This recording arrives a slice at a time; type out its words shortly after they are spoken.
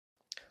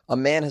A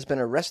man has been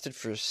arrested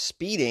for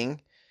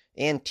speeding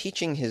and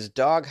teaching his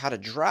dog how to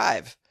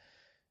drive.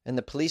 And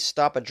the police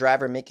stop a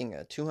driver making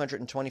a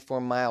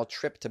 224-mile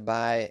trip to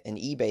buy an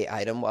eBay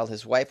item while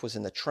his wife was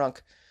in the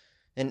trunk.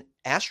 An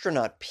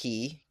astronaut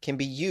pee can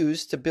be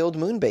used to build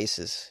moon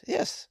bases.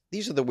 Yes,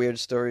 these are the weird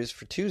stories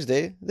for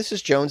Tuesday. This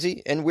is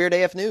Jonesy and Weird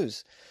AF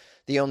News,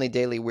 the only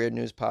daily weird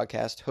news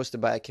podcast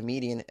hosted by a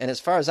comedian, and as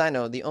far as I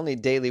know, the only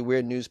daily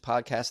weird news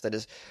podcast that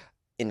is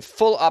in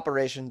full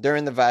operation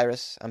during the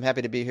virus. I'm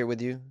happy to be here with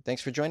you.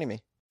 Thanks for joining me.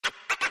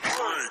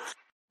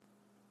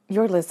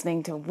 You're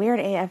listening to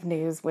Weird AF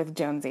News with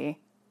Jonesy.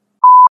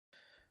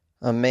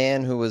 A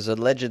man who was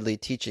allegedly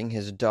teaching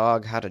his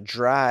dog how to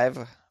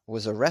drive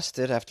was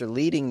arrested after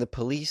leading the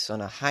police on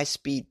a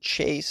high-speed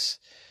chase.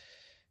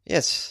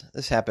 Yes,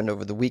 this happened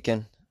over the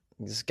weekend.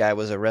 This guy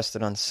was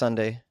arrested on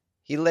Sunday.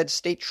 He led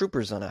state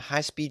troopers on a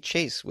high-speed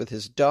chase with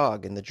his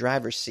dog in the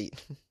driver's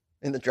seat.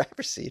 In the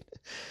driver's seat.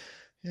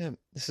 Yeah,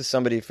 this is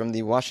somebody from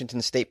the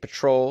Washington State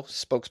Patrol.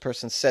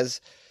 Spokesperson says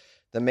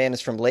the man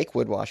is from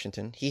Lakewood,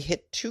 Washington. He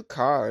hit two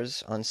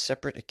cars on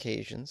separate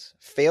occasions,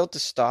 failed to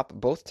stop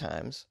both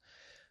times,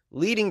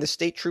 leading the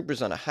state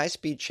troopers on a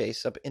high-speed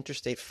chase up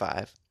Interstate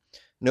 5.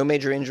 No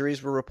major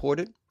injuries were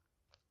reported.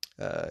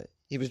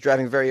 He was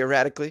driving very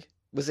erratically.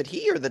 Was it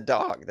he or the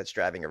dog that's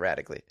driving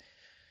erratically?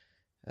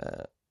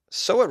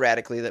 So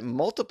erratically that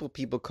multiple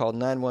people called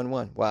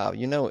 911. Wow,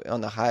 you know,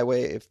 on the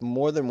highway, if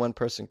more than one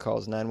person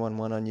calls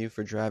 911 on you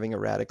for driving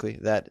erratically,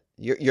 that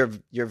you're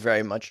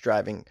very much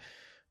driving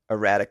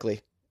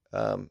erratically.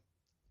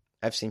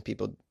 I've seen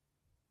people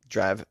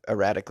drive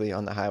erratically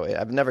on the highway.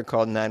 I've never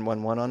called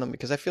 911 on them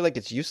because I feel like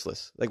it's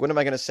useless. Like, what am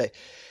I going to say?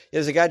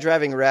 There's a guy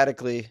driving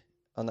erratically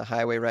on the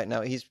highway right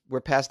now.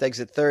 We're past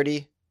exit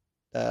 30,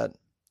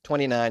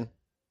 29.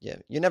 Yeah,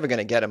 you're never going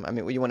to get him. I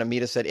mean, you want to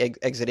meet us at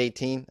exit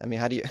 18? I mean,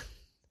 how do you...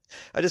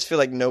 I just feel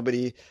like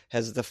nobody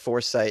has the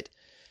foresight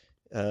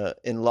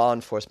in law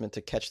enforcement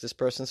to catch this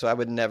person, so I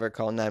would never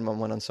call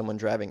 911 on someone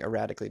driving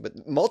erratically.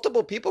 But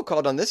multiple people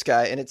called on this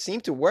guy, and it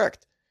seemed to work.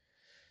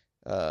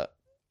 The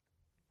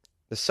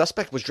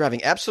suspect was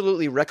driving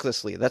absolutely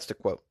recklessly. That's the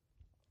quote.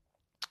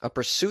 A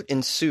pursuit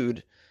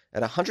ensued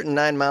at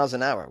 109 miles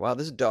an hour. Wow,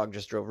 this dog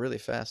just drove really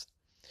fast.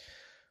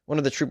 One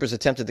of the troopers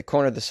attempted to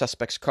corner the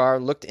suspect's car,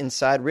 looked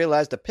inside,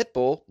 realized a pit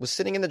bull was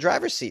sitting in the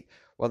driver's seat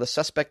while the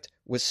suspect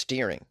was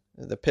steering.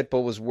 The pit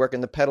bull was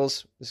working the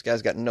pedals. This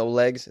guy's got no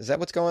legs. Is that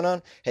what's going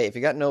on? Hey, if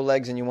you got no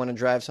legs and you want to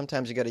drive,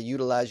 sometimes you got to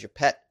utilize your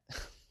pet.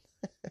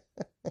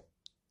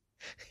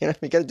 You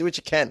got to do what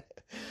you can.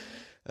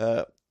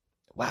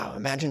 Wow,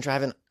 imagine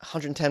driving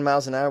 110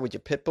 miles an hour with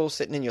your pit bull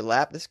sitting in your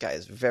lap. This guy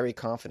is very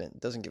confident.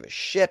 Doesn't give a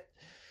shit.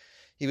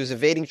 He was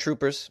evading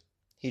troopers.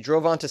 He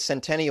drove onto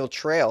Centennial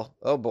Trail.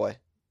 Oh, boy.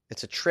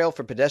 It's a trail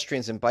for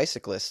pedestrians and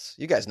bicyclists.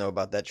 You guys know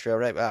about that trail,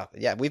 right? Wow.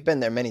 Yeah, we've been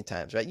there many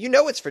times, right? You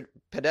know it's for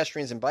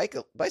pedestrians and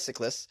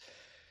bicyclists.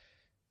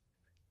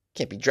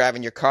 Can't be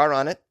driving your car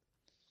on it.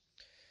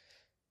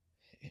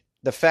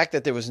 The fact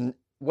that there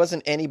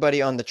wasn't anybody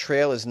on the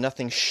trail is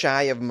nothing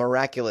shy of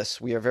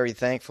miraculous. We are very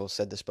thankful,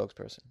 said the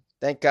spokesperson.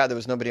 Thank God there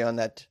was nobody on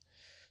that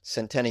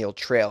Centennial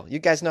Trail. You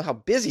guys know how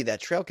busy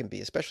that trail can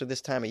be, especially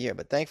this time of year.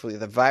 But thankfully,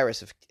 the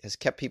virus has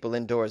kept people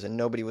indoors and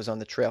nobody was on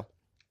the trail.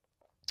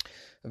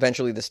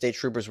 Eventually, the state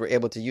troopers were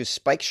able to use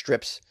spike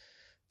strips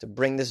to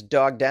bring this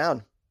dog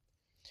down.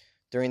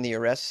 During the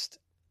arrest,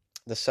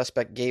 the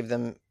suspect gave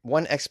them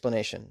one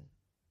explanation,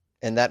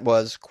 and that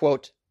was,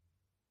 quote,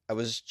 "I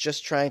was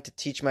just trying to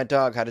teach my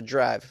dog how to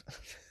drive."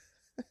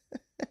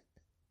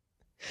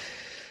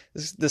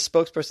 The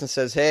spokesperson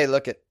says, "Hey,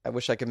 look it, I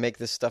wish I could make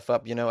this stuff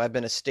up. You know, I've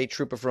been a state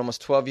trooper for almost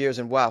 12 years,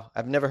 and wow,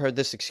 I've never heard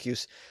this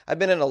excuse. I've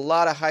been in a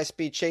lot of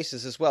high-speed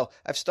chases as well.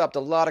 I've stopped a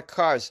lot of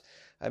cars.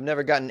 I've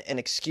never gotten an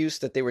excuse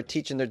that they were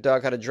teaching their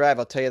dog how to drive.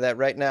 I'll tell you that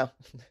right now."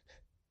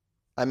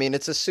 I mean,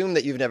 it's assumed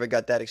that you've never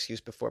got that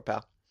excuse before,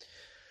 pal.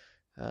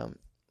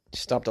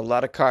 Stopped a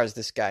lot of cars,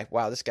 this guy.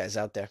 Wow, this guy's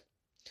out there.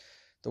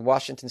 The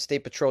Washington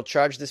State Patrol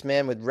charged this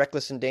man with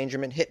reckless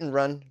endangerment, hit and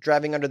run,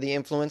 driving under the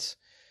influence,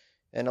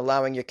 and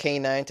allowing your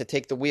canine to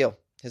take the wheel.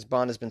 His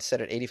bond has been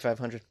set at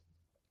 $8,500.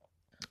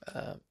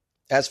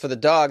 As for the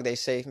dog, they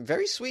say,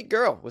 very sweet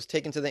girl was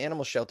taken to the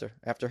animal shelter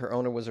after her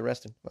owner was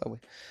arrested. Well,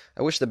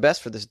 I wish the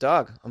best for this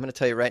dog. I'm going to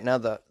tell you right now,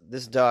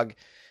 this dog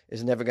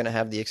is never going to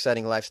have the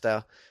exciting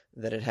lifestyle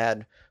that it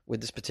had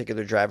with this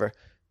particular driver.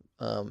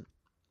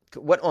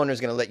 What owner is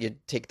going to let you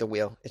take the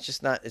wheel? It's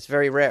just not. It's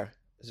very rare.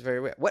 It's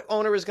very rare. What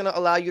owner is going to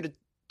allow you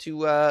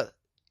to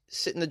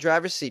sit in the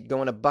driver's seat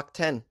going a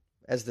 $110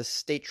 as the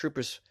state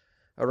troopers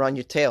are on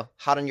your tail,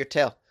 hot on your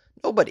tail?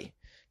 Nobody.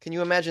 Can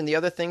you imagine the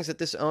other things that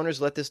this owner's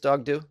let this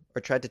dog do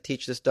or tried to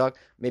teach this dog?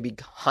 Maybe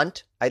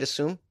hunt, I'd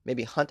assume.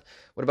 Maybe hunt.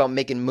 What about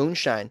making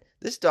moonshine?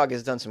 This dog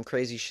has done some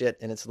crazy shit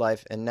in its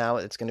life, and now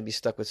it's going to be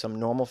stuck with some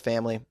normal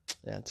family.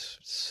 Yeah, it's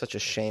such a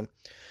shame.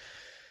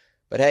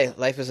 But hey,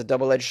 life is a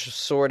double-edged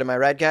sword. Am I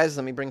right, guys?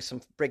 Let me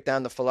break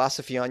down the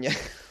philosophy on you.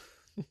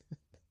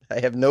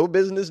 I have no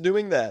business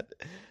doing that.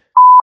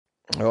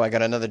 Oh, I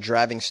got another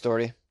driving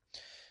story.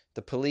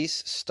 The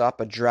police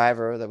stop a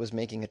driver that was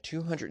making a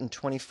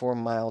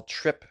 224-mile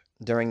trip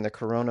during the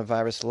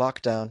coronavirus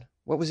lockdown.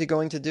 What was he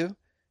going to do?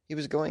 He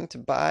was going to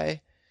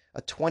buy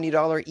a $20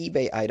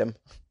 eBay item.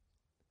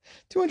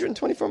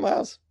 224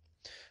 miles.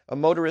 A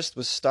motorist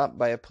was stopped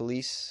by a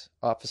police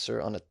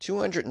officer on a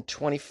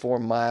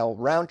 224-mile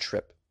round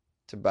trip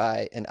to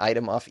buy an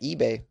item off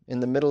eBay in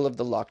the middle of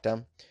the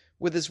lockdown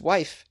with his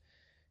wife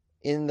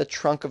in the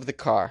trunk of the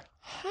car.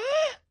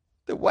 Huh?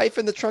 The wife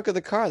in the trunk of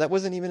the car. That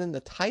wasn't even in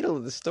the title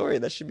of the story.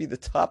 That should be the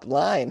top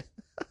line.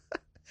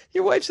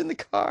 Your wife's in the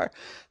car.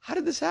 How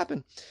did this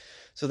happen?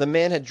 So the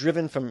man had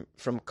driven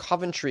from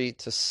Coventry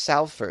to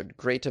Salford,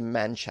 Greater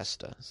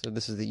Manchester. So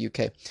this is the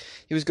UK.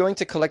 He was going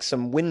to collect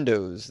some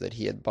windows that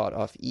he had bought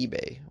off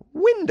eBay.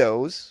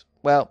 Windows?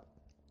 Well,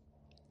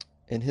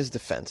 in his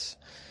defense,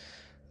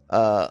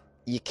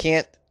 you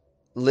can't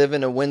live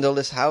in a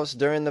windowless house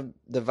during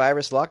the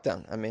virus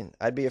lockdown. I mean,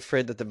 I'd be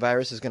afraid that the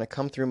virus is going to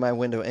come through my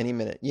window any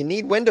minute. You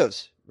need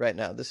windows right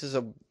now. This is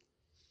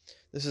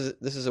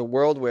a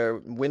world where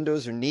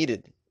windows are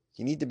needed.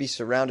 You need to be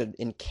surrounded,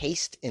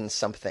 encased in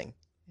something,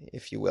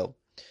 if you will.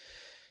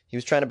 He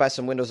was trying to buy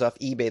some windows off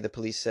eBay, the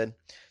police said,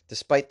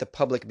 despite the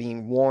public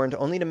being warned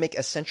only to make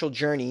essential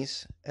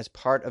journeys as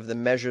part of the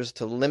measures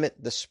to limit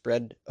the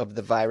spread of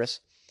the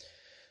virus.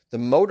 The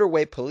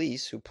motorway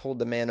police who pulled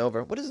the man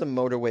over. What is the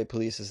motorway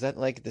police? Is that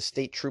like the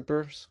state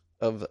troopers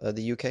of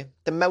the UK?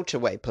 The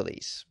motorway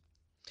police.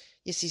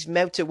 Yes, these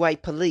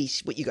motorway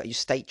police. What, you got your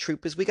state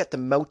troopers? We got the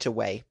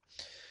motorway.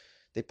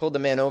 They pulled the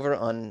man over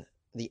on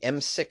the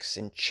M6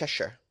 in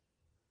Cheshire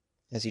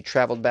as he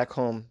traveled back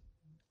home.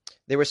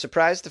 They were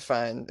surprised to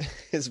find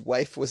his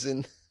wife was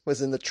in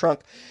the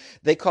trunk.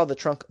 They call the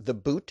trunk the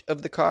boot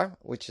of the car,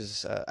 which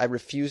is, I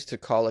refuse to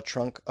call a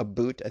trunk a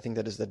boot. I think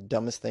that is the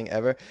dumbest thing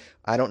ever.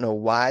 I don't know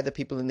why the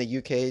people in the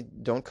UK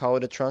don't call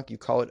it a trunk. You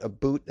call it a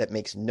boot. That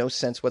makes no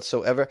sense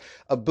whatsoever.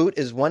 A boot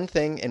is one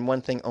thing and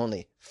one thing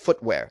only: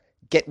 footwear.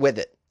 Get with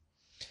it.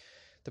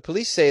 The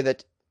police say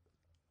that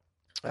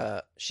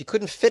she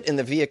couldn't fit in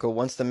the vehicle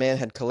once the man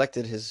had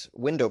collected his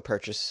window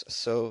purchase,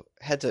 so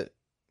had to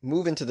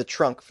move into the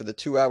trunk for the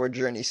 2-hour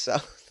journey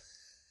south.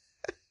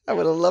 I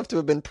would have loved to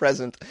have been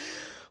present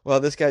while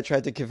this guy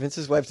tried to convince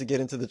his wife to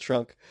get into the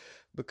trunk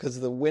because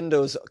the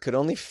windows could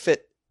only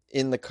fit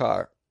in the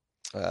car.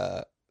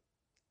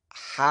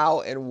 How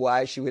and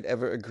why she would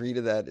ever agree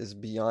to that is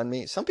beyond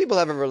me. Some people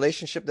have a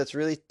relationship that's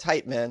really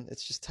tight, man.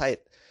 It's just tight.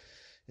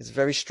 It's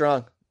very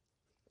strong.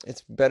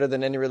 It's better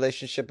than any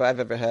relationship I've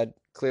ever had.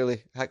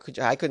 Clearly,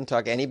 I couldn't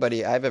talk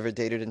anybody I've ever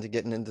dated into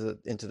getting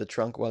into the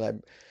trunk while I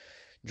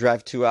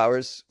drive 2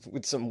 hours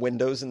with some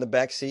windows in the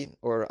back seat,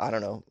 or I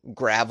don't know,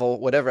 gravel,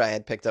 whatever I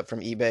had picked up from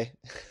eBay.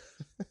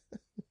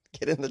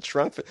 Get in the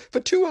trunk for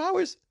 2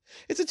 hours.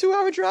 It's a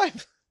 2-hour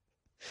drive.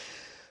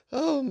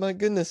 Oh my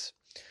goodness.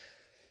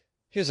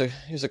 Here's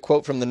a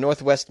quote from the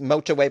Northwest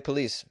Motorway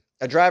Police.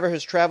 A driver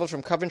has traveled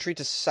from Coventry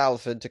to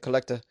Salford to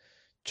collect a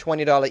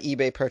 $20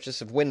 eBay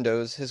purchase of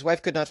windows. His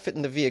wife could not fit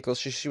in the vehicle,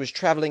 so she was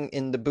traveling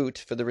in the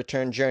boot for the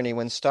return journey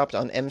when stopped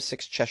on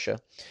M6 Cheshire.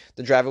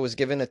 The driver was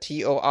given a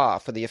TOR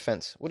for the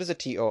offense. What is a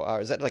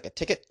TOR? Is that like a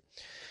ticket?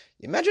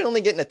 Imagine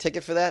only getting a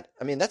ticket for that.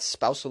 I mean, that's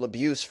spousal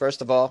abuse,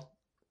 first of all.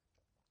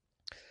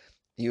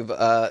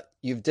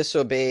 You've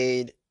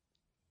disobeyed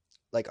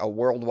like a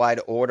worldwide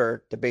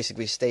order to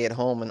basically stay at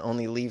home and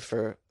only leave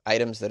for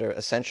items that are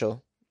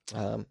essential.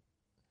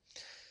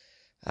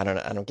 I don't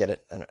know. I don't get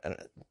it. I don't,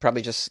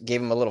 probably just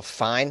gave him a little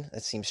fine.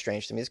 That seems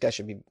strange to me. This guy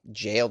should be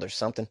jailed or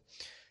something.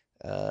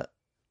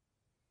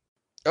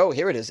 Oh,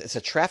 here it is. It's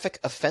a traffic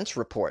offense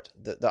report.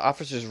 The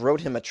officers wrote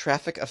him a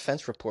traffic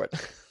offense report.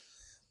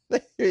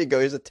 Here you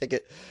go. Here's a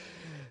ticket.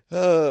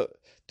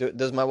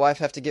 Does my wife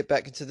have to get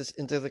back into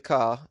the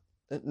car?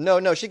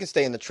 No, she can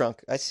stay in the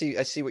trunk. I see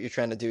what you're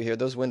trying to do here.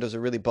 Those windows are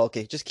really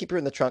bulky. Just keep her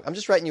in the trunk. I'm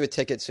just writing you a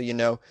ticket so you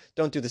know.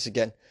 Don't do this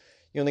again.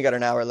 You only got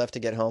an hour left to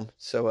get home.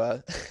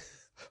 So,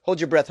 hold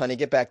your breath, honey.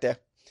 Get back there.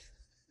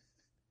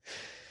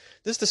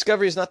 This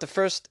discovery is not the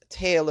first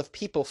tale of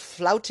people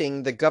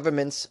flouting the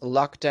government's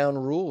lockdown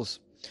rules.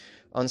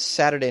 On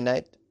Saturday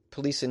night,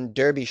 police in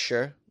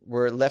Derbyshire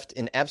were left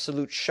in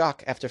absolute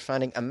shock after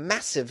finding a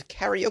massive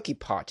karaoke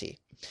party.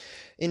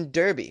 In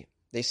Derby,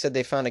 they said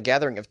they found a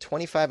gathering of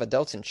 25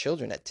 adults and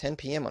children at 10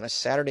 p.m. on a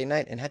Saturday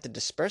night and had to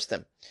disperse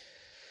them.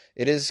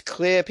 It is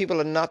clear people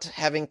are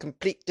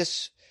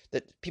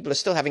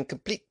still having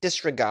complete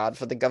disregard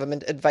for the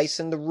government advice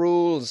and the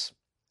rules.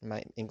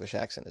 My English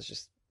accent is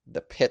just the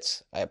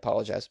pits. I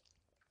apologize.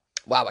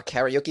 Wow, a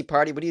karaoke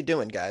party? What are you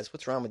doing, guys?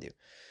 What's wrong with you?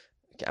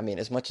 I mean,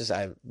 as much as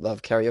I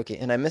love karaoke,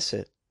 and I miss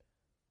it.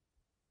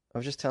 I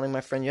was just telling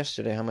my friend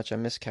yesterday how much I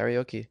miss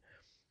karaoke.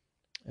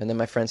 And then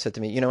my friend said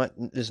to me, you know what?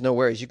 There's no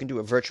worries. You can do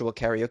a virtual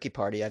karaoke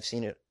party. I've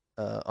seen it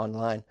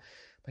online.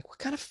 I'm like, what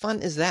kind of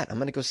fun is that? I'm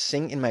going to go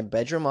sing in my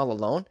bedroom all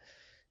alone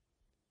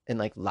and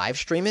like live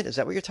stream it? Is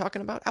that what you're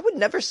talking about? I would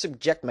never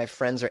subject my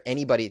friends or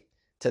anybody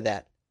to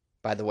that,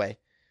 by the way.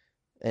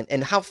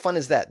 And how fun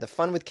is that? The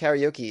fun with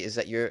karaoke is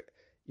that you're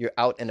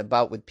out and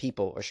about with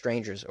people or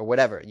strangers or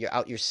whatever.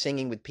 You're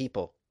singing with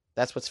people.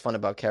 That's what's fun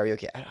about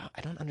karaoke.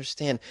 I don't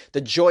understand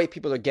the joy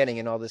people are getting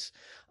in all this.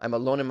 I'm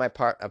alone in my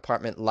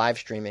apartment live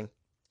streaming.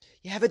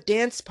 You have a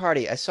dance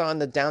party. I saw on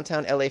the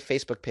downtown LA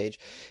Facebook page.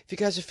 If you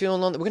guys are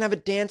feeling lonely, we're going to have a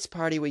dance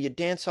party where you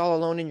dance all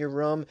alone in your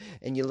room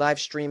and you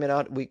live stream it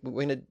out. We're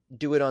going to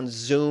do it on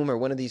Zoom or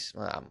one of these.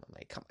 Come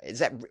on. Is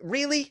that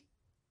really?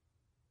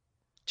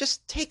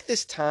 Just take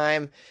this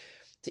time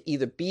to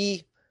either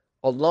be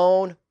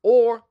alone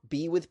or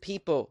be with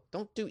people.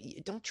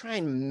 Don't try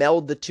and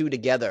meld the two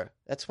together.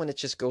 That's when it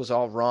just goes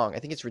all wrong. I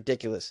think it's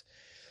ridiculous.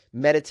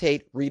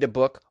 Meditate, read a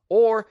book,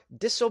 or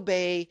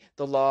disobey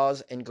the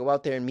laws and go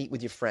out there and meet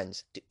with your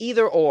friends. Do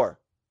either or.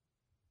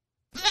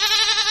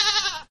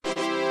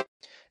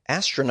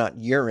 Astronaut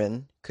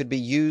urine could be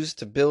used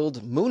to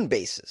build moon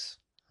bases.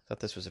 I thought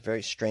this was a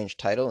very strange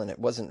title, and it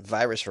wasn't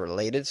virus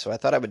related, so I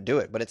thought I would do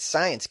it. But it's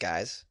science,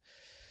 guys.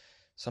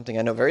 Something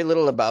I know very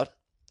little about,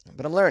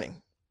 but I'm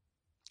learning.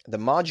 The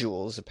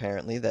modules,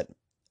 apparently, that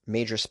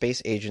major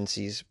space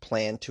agencies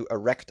plan to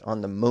erect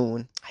on the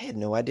moon. I had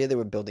no idea they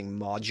were building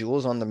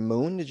modules on the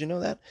moon. Did you know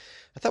that?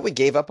 I thought we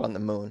gave up on the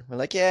moon. We're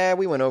like, yeah,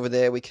 we went over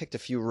there. We kicked a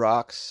few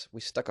rocks.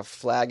 We stuck a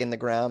flag in the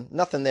ground.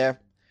 Nothing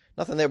there.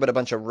 Nothing there but a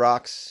bunch of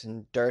rocks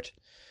and dirt.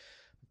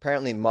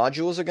 Apparently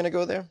modules are going to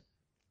go there.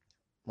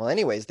 Well,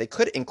 anyways, they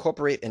could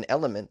incorporate an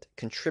element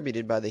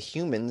contributed by the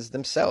humans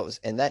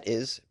themselves, and that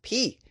is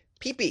pee.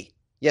 Pee-pee.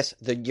 Yes,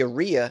 the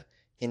urea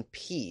in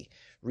pee.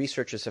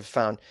 Researchers have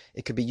found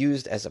it could be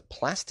used as a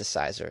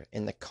plasticizer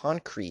in the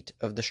concrete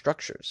of the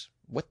structures.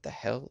 What the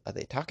hell are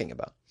they talking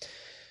about?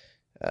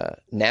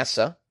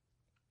 NASA,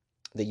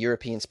 the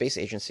European Space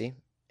Agency,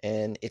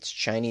 and its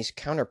Chinese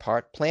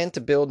counterpart plan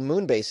to build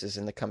moon bases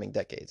in the coming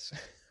decades.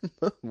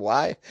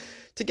 Why?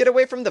 To get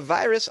away from the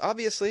virus,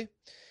 obviously.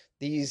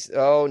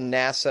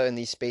 NASA and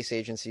these space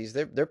agencies,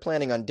 they're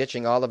planning on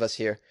ditching all of us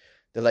here.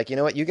 They're like, you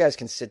know what? You guys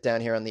can sit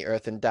down here on the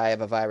Earth and die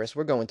of a virus.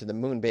 We're going to the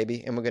moon,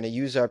 baby, and we're going to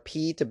use our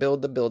pee to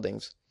build the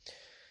buildings.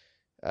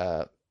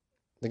 They're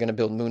going to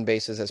build moon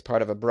bases as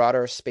part of a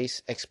broader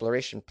space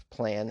exploration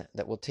plan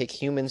that will take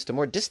humans to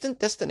more distant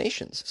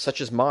destinations,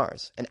 such as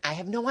Mars. And I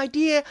have no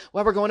idea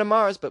why we're going to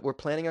Mars, but we're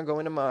planning on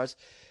going to Mars.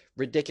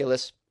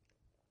 Ridiculous.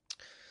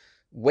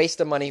 Waste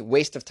of money,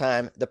 waste of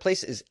time. The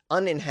place is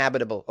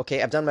uninhabitable.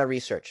 Okay, I've done my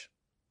research.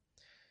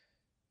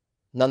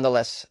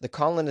 Nonetheless, the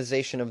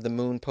colonization of the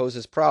moon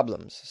poses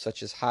problems,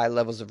 such as high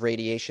levels of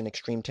radiation,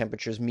 extreme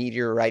temperatures,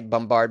 meteorite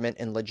bombardment,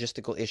 and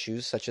logistical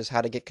issues, such as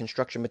how to get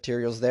construction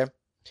materials there.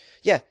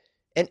 Yeah,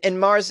 and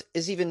Mars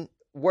is even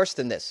worse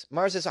than this.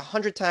 Mars is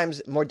 100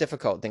 times more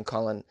difficult than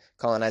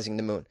colonizing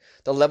the moon.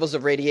 The levels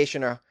of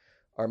radiation are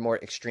more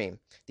extreme.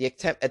 The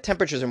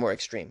temperatures are more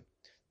extreme.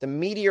 The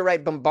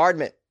meteorite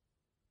bombardment,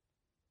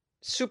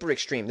 super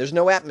extreme. There's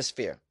no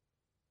atmosphere.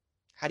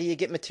 How do you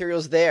get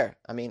materials there?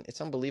 I mean, it's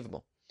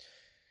unbelievable.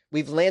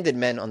 We've landed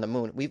men on the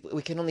moon. We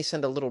can only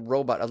send a little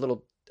robot, a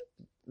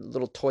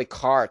little toy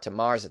car to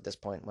Mars at this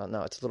point. Well,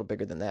 no, it's a little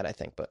bigger than that, I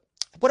think. But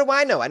what do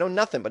I know? I know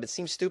nothing, but it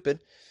seems stupid.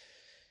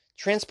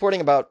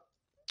 Transporting about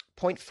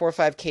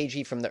 0.45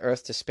 kg from the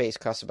Earth to space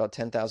costs about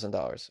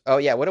 $10,000. Oh,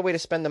 yeah, what a way to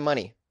spend the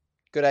money.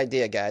 Good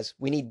idea, guys.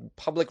 We need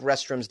public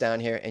restrooms down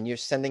here, and you're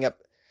sending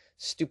up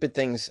stupid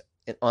things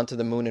onto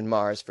the moon and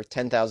Mars for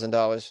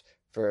 $10,000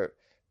 for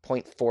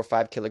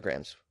 0.45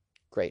 kilograms.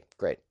 Great,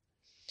 great.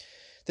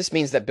 This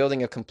means that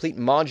building a complete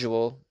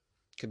module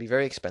could be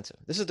very expensive.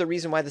 This is the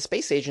reason why the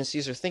space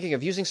agencies are thinking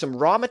of using some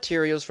raw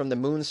materials from the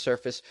moon's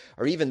surface,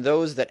 or even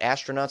those that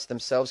astronauts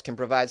themselves can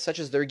provide, such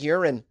as their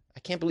urine. I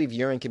can't believe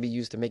urine can be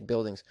used to make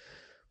buildings.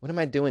 What am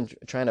I doing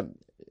trying to,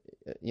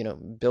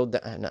 build?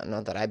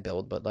 Not that I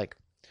build, but like,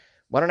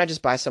 why don't I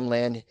just buy some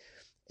land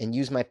and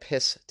use my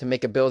piss to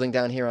make a building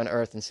down here on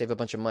Earth and save a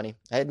bunch of money?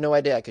 I had no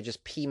idea I could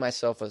just pee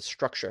myself a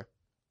structure.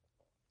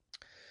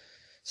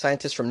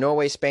 Scientists from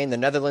Norway, Spain, the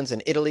Netherlands,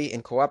 and Italy,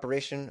 in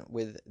cooperation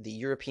with the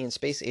European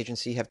Space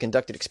Agency, have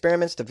conducted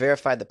experiments to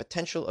verify the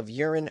potential of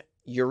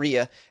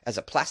urea as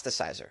a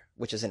plasticizer,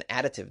 which is an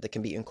additive that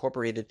can be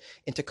incorporated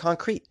into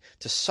concrete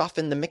to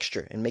soften the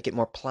mixture and make it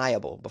more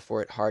pliable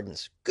before it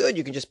hardens. Good,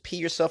 you can just pee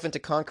yourself into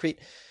concrete.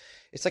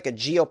 It's like a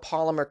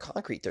geopolymer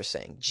concrete, they're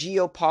saying.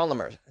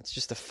 Geopolymer. It's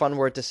just a fun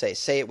word to say.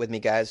 Say it with me,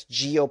 guys.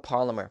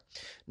 Geopolymer.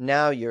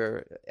 Now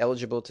you're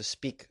eligible to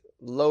speak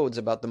loads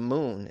about the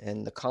moon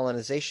and the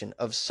colonization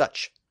of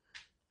such.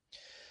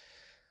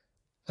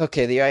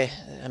 Okay,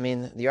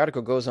 the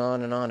article goes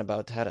on and on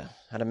about how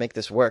to make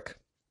this work,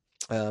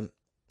 and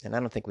I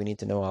don't think we need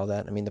to know all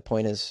that. I mean, the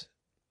point is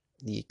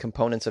the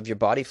components of your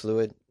body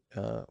fluid,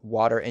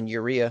 water and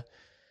urea,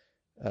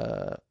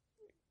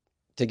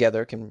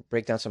 together can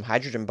break down some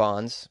hydrogen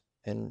bonds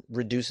and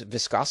reduce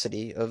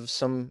viscosity of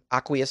some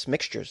aqueous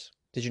mixtures.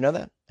 Did you know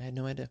that? I had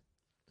no idea.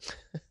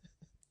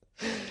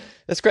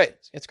 That's great.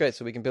 It's great.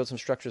 So we can build some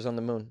structures on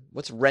the moon.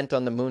 What's rent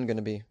on the moon going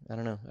to be? I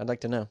don't know. I'd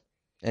like to know.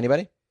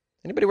 Anybody?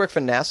 Anybody work for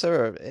NASA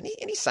or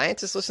any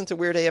scientists listen to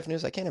Weird AF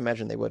News? I can't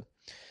imagine they would.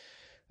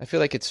 I feel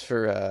like it's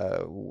for,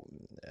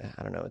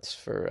 I don't know, it's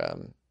for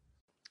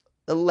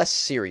the less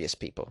serious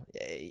people.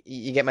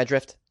 You get my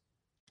drift?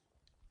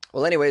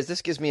 Well, anyways,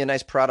 this gives me a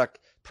nice project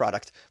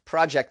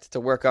to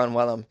work on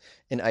while I'm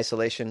in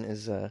isolation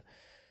is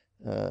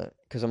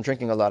because I'm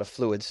drinking a lot of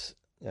fluids.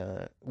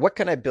 What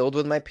can I build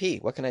with my pee?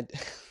 What can I?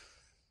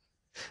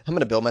 I'm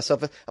gonna build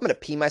myself. I'm gonna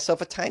pee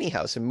myself a tiny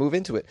house and move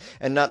into it,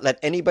 and not let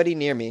anybody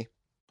near me.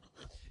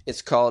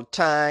 It's called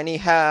tiny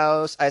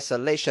house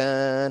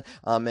isolation.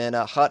 I'm in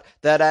a hut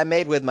that I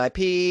made with my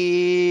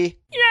pee.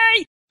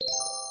 Yay!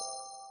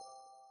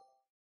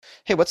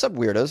 Hey, what's up,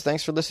 weirdos?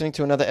 Thanks for listening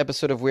to another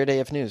episode of Weird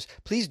AF News.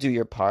 Please do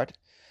your part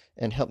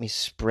and help me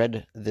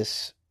spread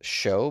this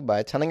show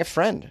by telling a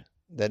friend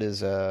that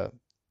is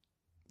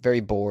very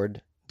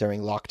bored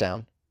during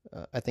lockdown.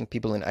 I think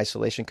people in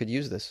isolation could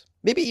use this.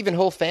 Maybe even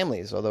whole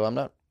families, although I'm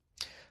not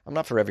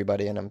for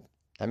everybody, and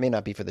I may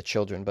not be for the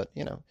children, but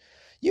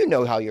you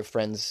know how your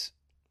friends'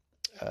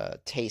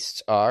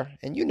 tastes are,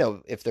 and you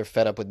know if they're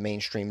fed up with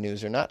mainstream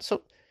news or not.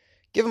 So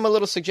give them a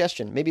little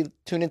suggestion. Maybe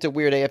tune into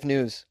Weird AF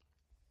News.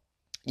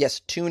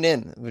 Yes, tune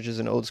in, which is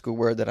an old school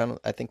word that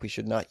I think we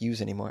should not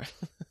use anymore.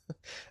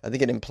 I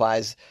think it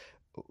implies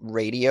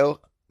radio,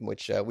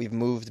 which we've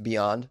moved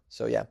beyond.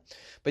 So yeah,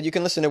 but you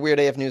can listen to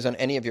Weird AF News on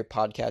any of your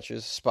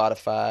podcatchers,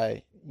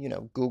 Spotify,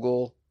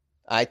 Google,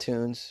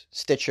 iTunes,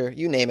 Stitcher,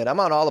 you name it.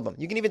 I'm on all of them.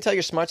 You can even tell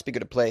your smart speaker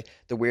to play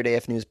the Weird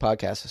AF News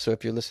podcast. So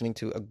if you're listening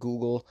to a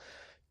Google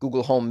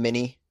Home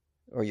Mini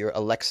or your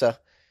Alexa,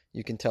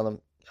 you can tell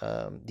them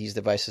these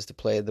devices to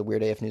play the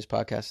Weird AF News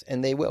podcast,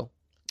 and they will.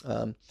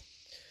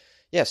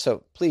 Yeah,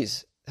 so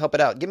please help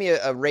it out. Give me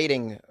a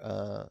rating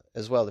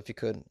as well, if you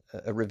could,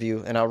 a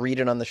review, and I'll read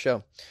it on the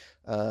show.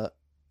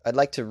 I'd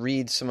like to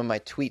read some of my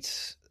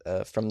tweets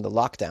from the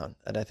lockdown,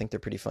 and I think they're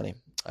pretty funny.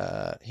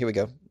 Here we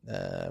go.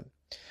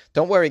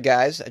 Don't worry,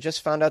 guys. I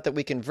just found out that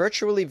we can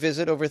virtually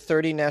visit over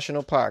 30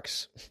 national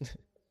parks.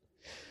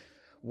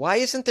 Why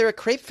isn't there a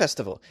crepe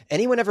festival?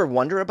 Anyone ever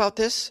wonder about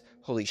this?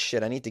 Holy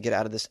shit, I need to get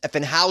out of this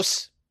effing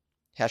house.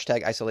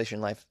 Hashtag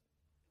isolation life.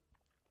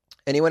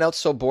 Anyone else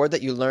so bored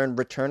that you learned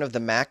Return of the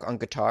Mac on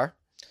guitar?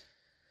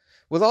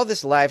 With all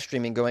this live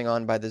streaming going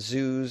on by the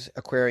zoos,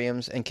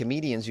 aquariums, and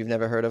comedians you've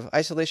never heard of,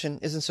 isolation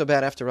isn't so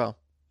bad after all.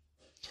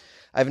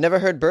 I've never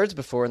heard birds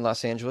before in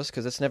Los Angeles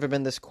because it's never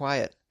been this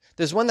quiet.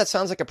 There's one that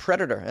sounds like a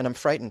predator, and I'm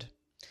frightened.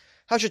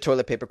 How's your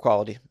toilet paper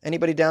quality?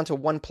 Anybody down to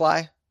one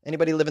ply?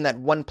 Anybody living that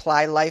one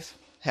ply life?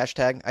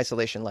 Hashtag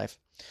isolation life.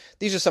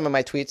 These are some of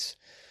my tweets.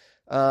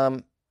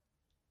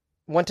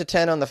 1 to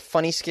 10 on the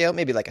funny scale,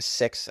 maybe like a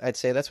 6, I'd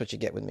say. That's what you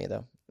get with me,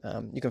 though.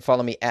 You can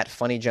follow me at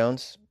Funny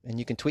Jones, and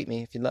you can tweet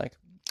me if you'd like.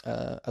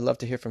 I love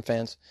to hear from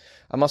fans.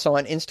 I'm also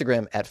on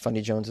Instagram at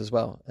Funny Jones as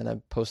well, and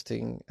I've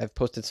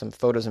posted some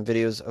photos and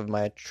videos of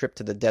my trip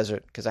to the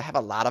desert because I have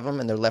a lot of them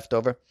and they're left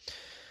over.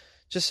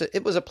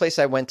 It was a place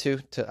I went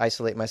to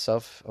isolate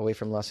myself away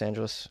from Los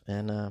Angeles,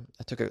 and I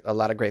took a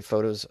lot of great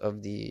photos of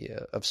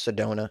of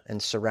Sedona and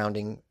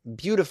surrounding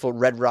beautiful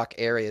Red Rock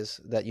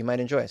areas that you might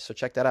enjoy. So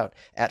check that out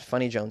at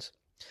Funny Jones.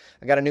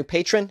 I got a new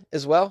patron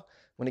as well. I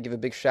want to give a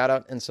big shout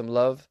out and some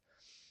love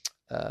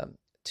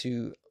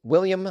to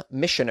William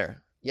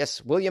Missioner.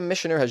 Yes, William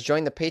Missioner has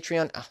joined the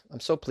Patreon.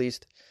 I'm so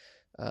pleased.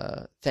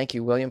 Thank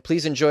you, William.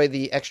 Please enjoy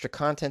the extra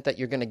content that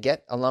you're going to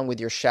get along with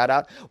your shout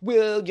out.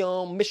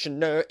 William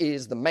Missioner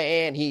is the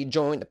man. He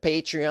joined the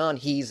Patreon.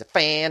 He's a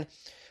fan.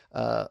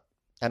 I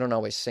don't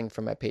always sing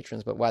for my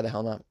patrons, but why the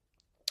hell not?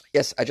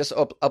 Yes, I just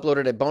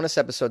uploaded a bonus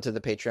episode to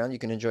the Patreon. You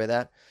can enjoy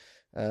that.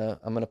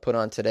 I'm going to put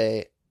up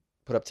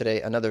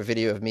today another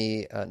video of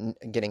me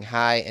getting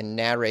high and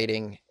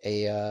narrating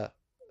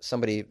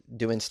somebody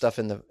doing stuff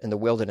in the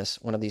wilderness,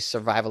 one of these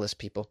survivalist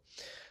people.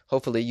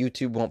 Hopefully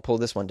YouTube won't pull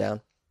this one down.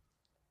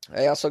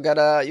 I also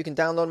got you can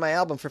download my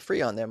album for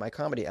free on there, my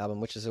comedy album,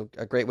 which is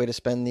a great way to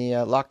spend the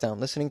lockdown,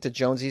 listening to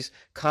Jonesy's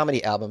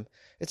comedy album.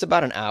 It's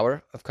about an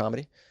hour of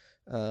comedy.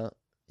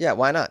 Yeah,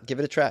 why not? Give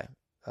it a try.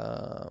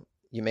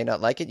 You may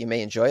not like it. You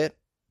may enjoy it.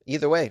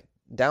 Either way,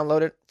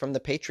 download it from the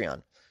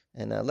Patreon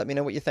and let me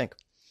know what you think.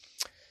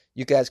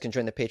 You guys can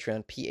join the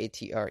Patreon,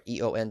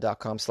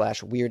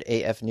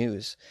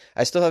 patreon.com/weirdafnews.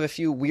 I still have a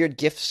few weird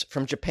gifts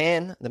from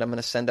Japan that I'm going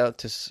to send out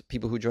to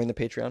people who join the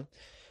Patreon.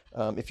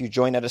 If you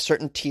join at a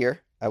certain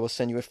tier, I will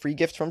send you a free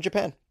gift from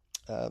Japan.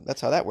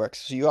 That's how that works.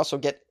 So you also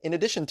get, in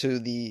addition to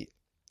the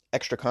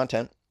extra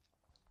content,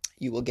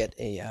 you will get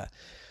a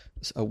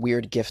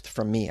weird gift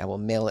from me. I will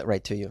mail it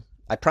right to you.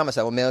 I promise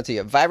I will mail it to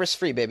you.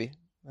 Virus-free, baby.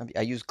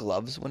 I use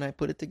gloves when I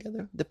put it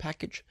together, the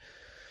package.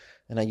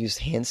 And I use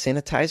hand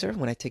sanitizer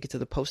when I take it to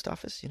the post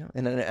office,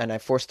 And I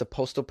force the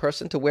postal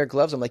person to wear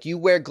gloves. I'm like, you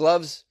wear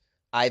gloves,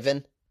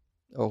 Ivan,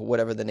 or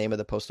whatever the name of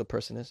the postal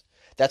person is.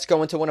 That's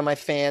going to one of my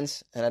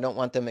fans, and I don't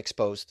want them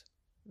exposed.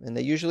 And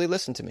they usually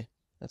listen to me.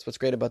 That's what's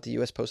great about the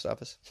U.S. Post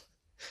Office.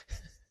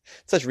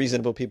 Such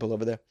reasonable people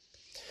over there.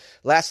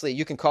 Lastly,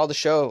 you can call the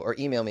show or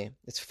email me.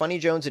 It's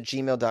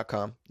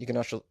funnyjones@gmail.com. You can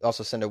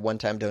also send a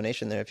one-time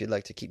donation there if you'd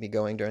like to keep me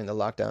going during the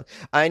lockdown.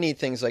 I need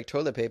things like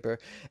toilet paper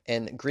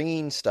and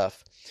green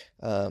stuff.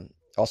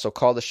 Also,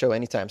 call the show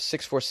anytime,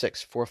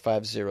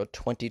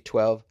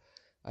 646-450-2012.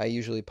 I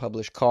usually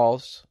publish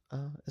calls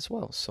as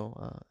well.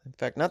 So, in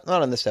fact, not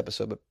on this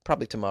episode, but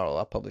probably tomorrow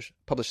I'll publish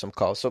some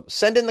calls. So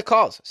send in the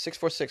calls,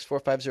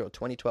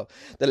 646-450-2012.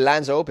 The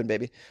lines are open,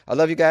 baby. I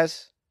love you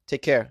guys.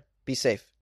 Take care. Be safe.